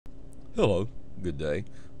Hello, good day.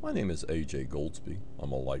 My name is AJ Goldsby.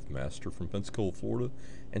 I'm a life master from Pensacola, Florida,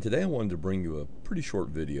 and today I wanted to bring you a pretty short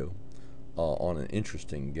video on an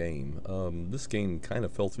interesting game. This game kind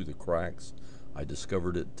of fell through the cracks. I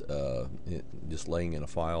discovered it just laying in a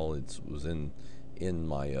file. It was in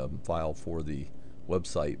my file for the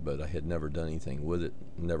website, but I had never done anything with it,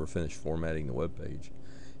 never finished formatting the web page.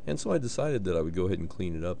 And so I decided that I would go ahead and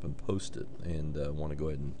clean it up and post it, and want to go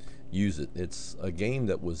ahead and use it. It's a game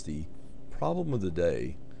that was the problem of the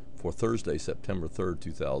day for Thursday, September 3rd,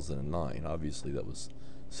 2009. Obviously, that was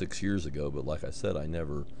 6 years ago, but like I said, I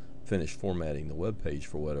never finished formatting the web page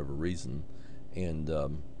for whatever reason, and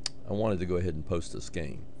I wanted to go ahead and post this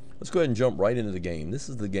game. Let's go ahead and jump right into the game. This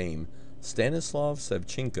is the game Stanislav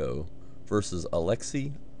Savchenko versus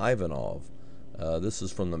Alexei Ivanov. This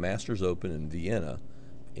is from the Masters Open in Vienna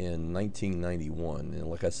in 1991, and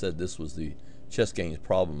like I said, this was the chess game's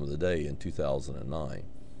problem of the day in 2009.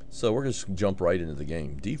 So we're just jump right into the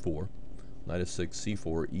game. D4, knight f6,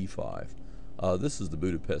 c4, e5. This is the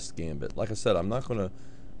Budapest Gambit. Like I said, I'm not going to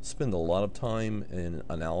spend a lot of time in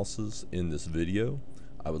analysis in this video.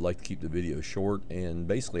 I would like to keep the video short, and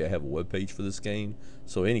basically I have a web page for this game,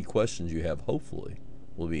 so any questions you have hopefully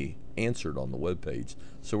will be answered on the web page.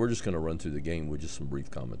 So we're just going to run through the game with just some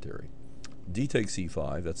brief commentary. D takes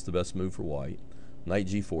e5, that's the best move for white. Knight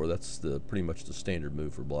g4, that's pretty much the standard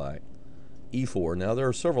move for black. E4, now there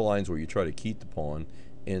are several lines where you try to keep the pawn.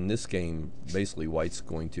 In this game, basically white's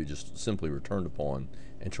going to just simply return the pawn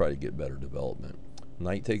and try to get better development.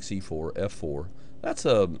 Knight takes e4, f4. That's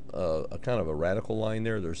a kind of a radical line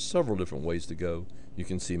there. There's several different ways to go. You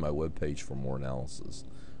can see my webpage for more analysis.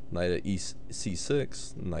 Knight at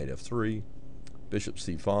c6, knight f3, bishop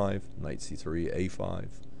c5, knight c3, a5.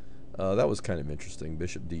 That was kind of interesting.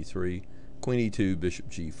 Bishop d3, queen e2, bishop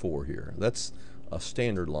g4 here. That's a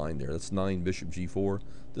standard line there. That's 9 bishop g4.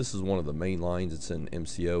 This is one of the main lines. It's in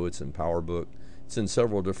MCO, it's in PowerBook, it's in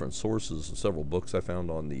several different sources, several books I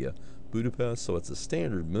found on the Budapest, so it's a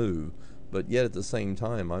standard move, but yet at the same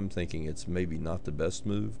time I'm thinking it's maybe not the best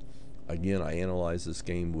move. Again, I analyzed this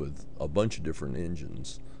game with a bunch of different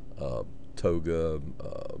engines, Toga,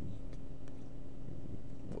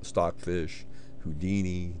 Stockfish,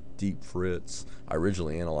 Houdini, Deep Fritz. I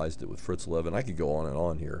originally analyzed it with Fritz 11. I could go on and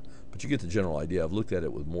on here, but you get the general idea. I've looked at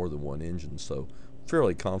it with more than one engine, so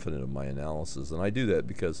fairly confident of my analysis. And I do that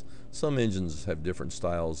because some engines have different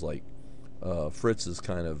styles, like Fritz is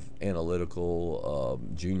kind of analytical,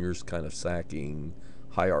 Junior's kind of sacking,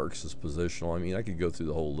 Hierarchs is positional. I mean, I could go through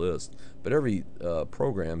the whole list, but every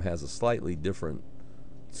program has a slightly different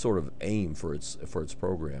sort of aim for its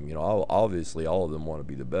program. You know, obviously all of them want to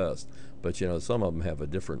be the best, but you know, some of them have a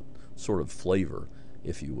different sort of flavor,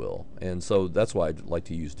 if you will, and so that's why I'd like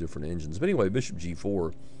to use different engines. But anyway, bishop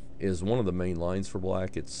g4 is one of the main lines for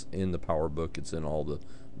black. It's in the PowerBook, it's in all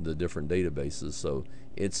the different databases, so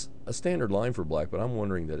it's a standard line for black, but I'm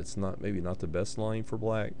wondering that it's not, maybe not the best line for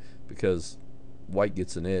black, because white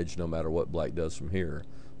gets an edge no matter what black does from here.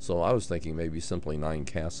 So I was thinking maybe simply 9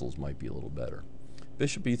 castles might be a little better.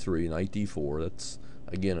 Bishop e3, knight d4, that's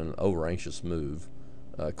again an over anxious move.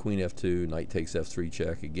 Queen f2, knight takes f3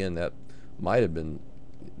 check. Again, that might have been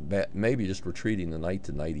maybe just retreating the knight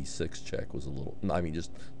to knight e6 check was a little, I mean,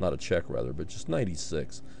 just not a check rather, but just knight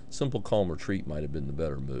e6. Simple calm retreat might have been the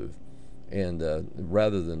better move. And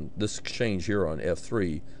rather than this exchange here on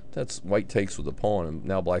f3, that's white takes with the pawn, and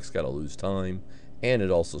now black's got to lose time, and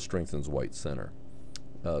it also strengthens white's center.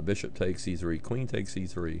 Bishop takes e3, queen takes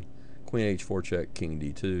e3, queen h4 check, king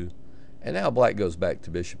d2, and now black goes back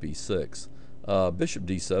to bishop e6. Bishop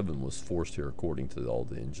d7 was forced here according to all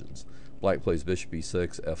the engines. Black plays bishop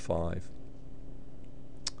e6,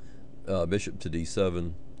 f5, bishop to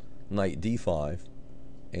d7, knight d5,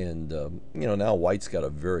 and you know, now white's got a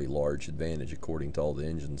very large advantage according to all the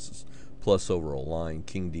engines. It's plus over a line.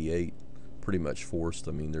 King d8, pretty much forced.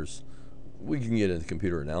 I mean, we can get into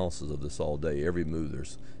computer analysis of this all day. Every move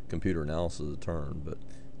there's computer analysis of the turn, but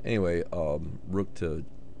anyway, rook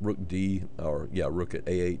d, or yeah, rook at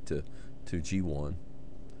a8 to g1,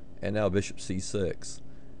 and now bishop c6,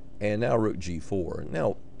 and now rook g4.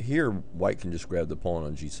 Now here white can just grab the pawn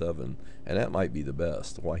on g7, and that might be the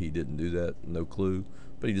best. Why he didn't do that, no clue,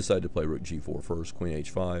 but he decided to play rook g4 first. Queen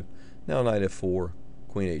h5, now knight f4,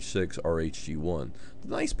 queen h6, rh g1. The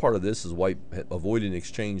nice part of this is white avoided an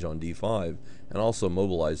exchange on d5 and also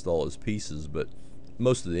mobilized all his pieces, but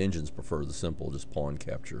most of the engines prefer the simple just pawn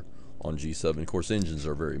capture on g7. Of course, engines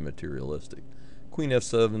are very materialistic. Queen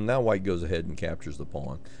f7, now white goes ahead and captures the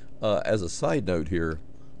pawn. As a side note here,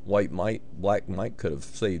 black might could have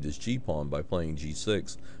saved his g-pawn by playing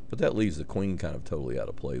g6, but that leaves the queen kind of totally out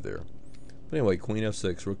of play there. But anyway, queen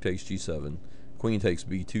f6, rook takes g7, queen takes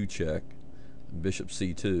b2 check, bishop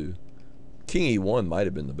c2. King e1 might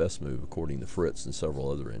have been the best move according to Fritz and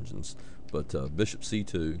several other engines, but bishop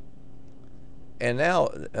c2. And now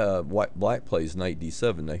black plays knight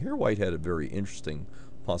d7. Now here white had a very interesting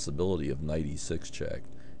possibility of knight e6 check,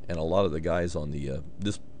 and a lot of the guys on the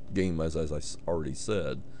this game, as I already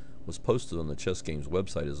said, was posted on the Chess Games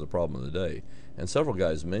website as a problem of the day, and several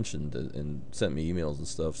guys mentioned and sent me emails and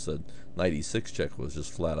stuff, said knight e6 check was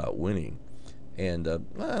just flat out winning. And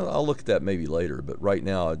I'll look at that maybe later, but right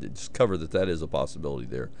now I just cover that is a possibility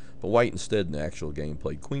there. But white instead in the actual game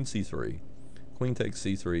played queen c3, queen takes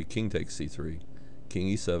c3, king takes c3, king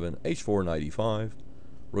e7, h4, knight e5,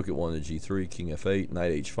 rook at 1 to g3, king f8,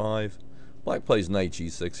 knight h5. Black plays knight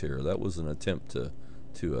g6 here. That was an attempt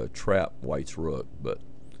to trap white's rook, but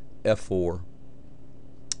f4,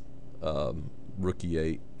 rook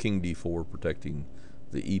e8, king d4 protecting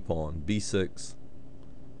the e-pawn, b6,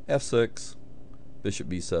 f6, bishop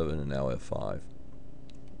b7, and now f5.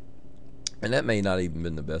 And that may not even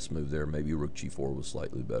been the best move there. Maybe rook g4 was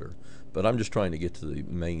slightly better. But I'm just trying to get to the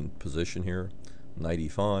main position here. Knight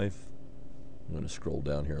e5. I'm going to scroll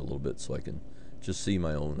down here a little bit so I can just see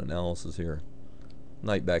my own analysis here.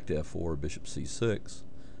 Knight back to f4, bishop c6.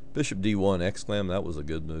 Bishop d1 exclam, that was a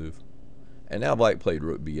good move. And now black played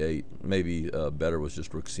rook b8. Maybe better was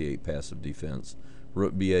just rook c8 passive defense.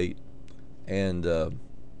 Rook b8. And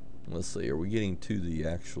let's see, are we getting to the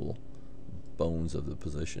actual bones of the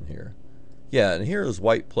position here? Yeah, and here is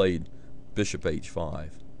white played bishop h5.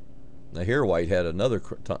 Now here white had another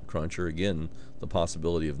cruncher. Again, the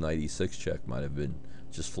possibility of knight e6 check might have been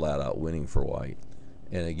just flat out winning for white.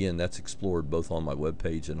 And again, that's explored both on my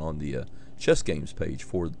webpage and on the Chess Games page.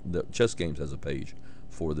 For the Chess Games has a page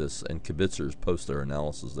for this, and Kibitzers post their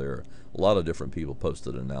analysis there. A lot of different people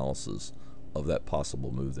posted analysis of that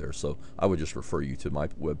possible move there. So I would just refer you to my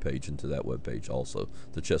webpage and to that webpage also,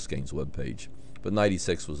 the Chess Games webpage. But knight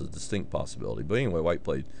e6 was a distinct possibility. But anyway, white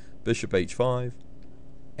played bishop h5,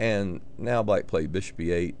 and now black played bishop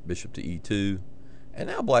e8, bishop to e2, and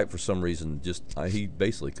now black for some reason just he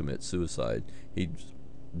basically commits suicide. He's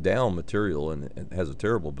down material and has a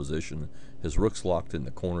terrible position. His rook's locked in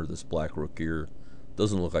the corner. This black rook here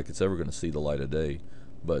doesn't look like it's ever going to see the light of day.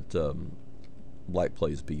 But black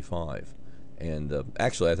plays b5. And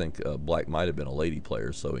actually, I think black might have been a lady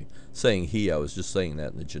player. So I was just saying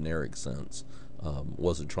that in the generic sense.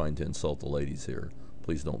 Wasn't trying to insult the ladies here.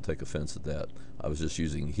 Please don't take offense at that. I was just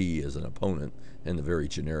using he as an opponent in the very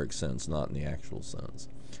generic sense, not in the actual sense.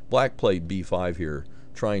 Black played b5 here,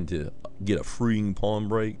 trying to get a freeing pawn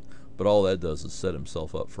break, but all that does is set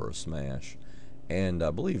himself up for a smash. And I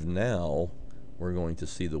believe now we're going to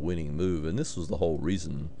see the winning move, and this was the whole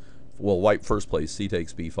reason. Well, white first plays c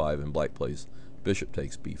takes b5, and black plays bishop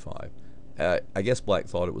takes b5. I guess black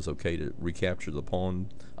thought it was okay to recapture the pawn,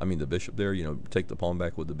 the bishop there, take the pawn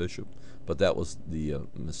back with the bishop, but that was the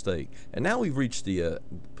mistake. And now we've reached the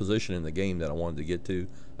position in the game that I wanted to get to.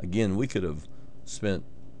 Again, we could have spent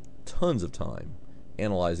tons of time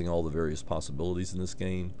analyzing all the various possibilities in this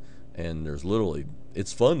game, and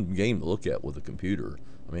it's a fun game to look at with a computer.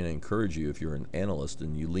 I encourage you, if you're an analyst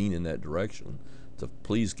and you lean in that direction, to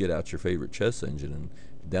please get out your favorite chess engine and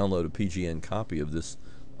download a PGN copy of this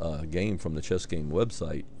game from the Chess Game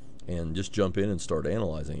website and just jump in and start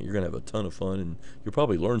analyzing it. You're going to have a ton of fun, and you'll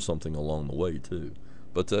probably learn something along the way too.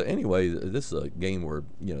 But anyway, this is a game where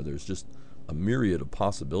there's just a myriad of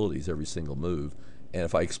possibilities every single move, and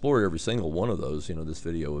if I explored every single one of those, this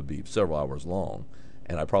video would be several hours long,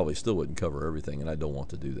 and I probably still wouldn't cover everything, and I don't want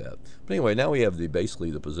to do that. But anyway, now we have basically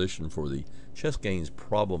the position for the Chess Games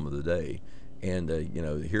problem of the day. And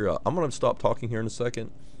here I'm going to stop talking here in a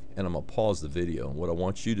second, and I'm going to pause the video. And what I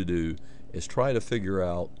want you to do is try to figure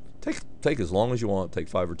out, take as long as you want, take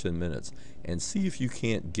 5 or 10 minutes, and see if you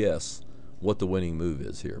can't guess what the winning move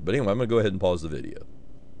is here. But anyway, I'm going to go ahead and pause the video.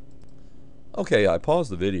 Okay, I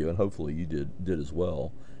paused the video, and hopefully you did as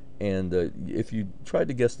well. And if you tried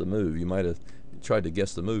to guess the move, you might have tried to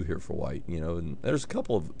guess the move here for white. And there's a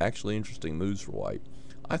couple of actually interesting moves for white.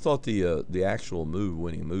 I thought the actual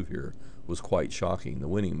winning move here was quite shocking. The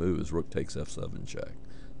winning move is rook takes f7 check.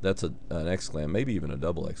 That's an exclam, maybe even a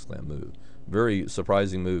double exclam move. Very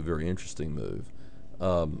surprising move, very interesting move.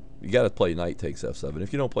 You got to play knight takes f7.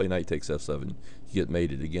 If you don't play knight takes f7, you get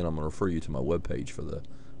mated. Again, I'm going to refer you to my webpage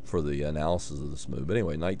for the analysis of this move. But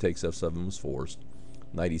anyway, knight takes f7 was forced.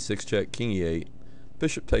 Knight e6 check, king e8,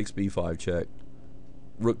 bishop takes b5 check,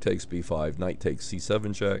 rook takes b5, knight takes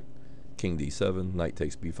c7 check, king d7, knight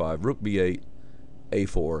takes b5, rook b8,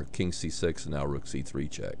 a4, king c6, and now rook c3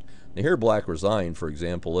 check. Now here black resigned, for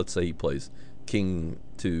example. Let's say he plays king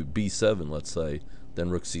to b7, let's say, then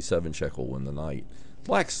rook c7 check will win the knight.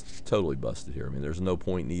 Black's totally busted here. I mean, there's no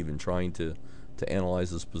point in even trying to analyze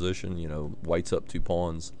this position. You know, white's up 2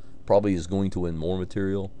 pawns, probably is going to win more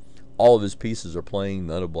material. All of his pieces are playing.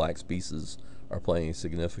 None of black's pieces are playing a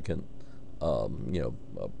significant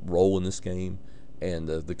role in this game. And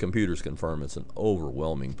the computers confirm it's an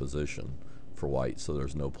overwhelming position for white, so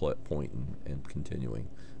there's no point in continuing.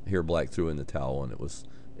 Here black threw in the towel, and it was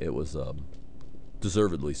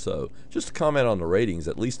deservedly so. Just to comment on the ratings,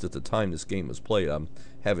 at least at the time this game was played, I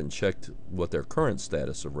haven't checked what their current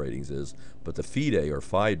status of ratings is, but the FIDE or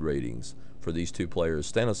FIDE ratings for these two players,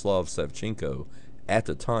 Stanislav Savchenko, at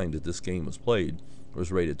the time that this game was played,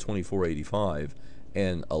 was rated 2485,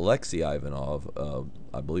 and Alexei Ivanov,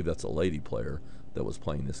 I believe that's a lady player that was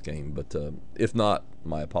playing this game, but if not,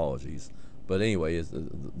 my apologies. But anyway,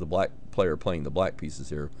 the black player playing the black pieces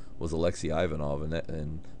here was Alexei Ivanov,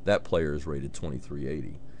 and that player is rated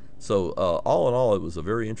 2380. So all in all, it was a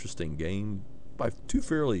very interesting game by two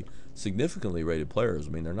fairly significantly rated players. I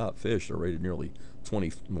mean, they're not fish. They're rated nearly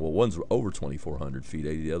 20. Well, one's over 2,400 FIDE.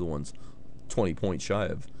 The other one's 20 points shy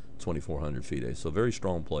of 2,400 FIDE. So very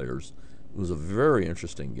strong players. It was a very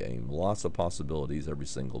interesting game. Lots of possibilities every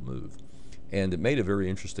single move. And it made a very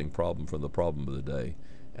interesting problem from the problem of the day,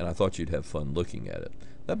 and I thought you'd have fun looking at it.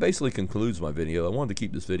 That basically concludes my video. I wanted to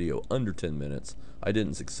keep this video under 10 minutes. I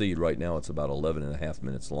didn't succeed. Right now it's about 11.5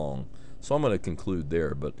 minutes long, so I'm going to conclude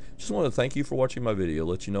there. But just want to thank you for watching my video.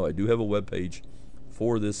 Let you know I do have a web page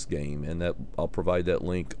for this game, and that I'll provide that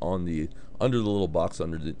link on under the little box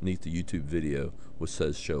underneath the YouTube video which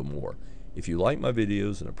says show more. If you like my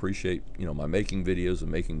videos and appreciate, my making videos and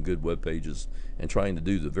making good web pages and trying to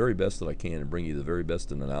do the very best that I can and bring you the very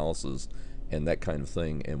best in analysis and that kind of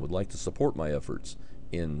thing, and would like to support my efforts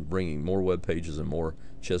in bringing more web pages and more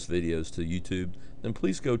chess videos to YouTube, then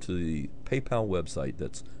please go to the PayPal website.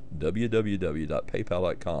 That's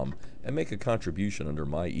www.paypal.com, and make a contribution under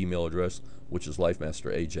my email address, which is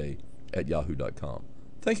LifeMasterAJ@yahoo.com.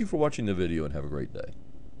 Thank you for watching the video, and have a great day.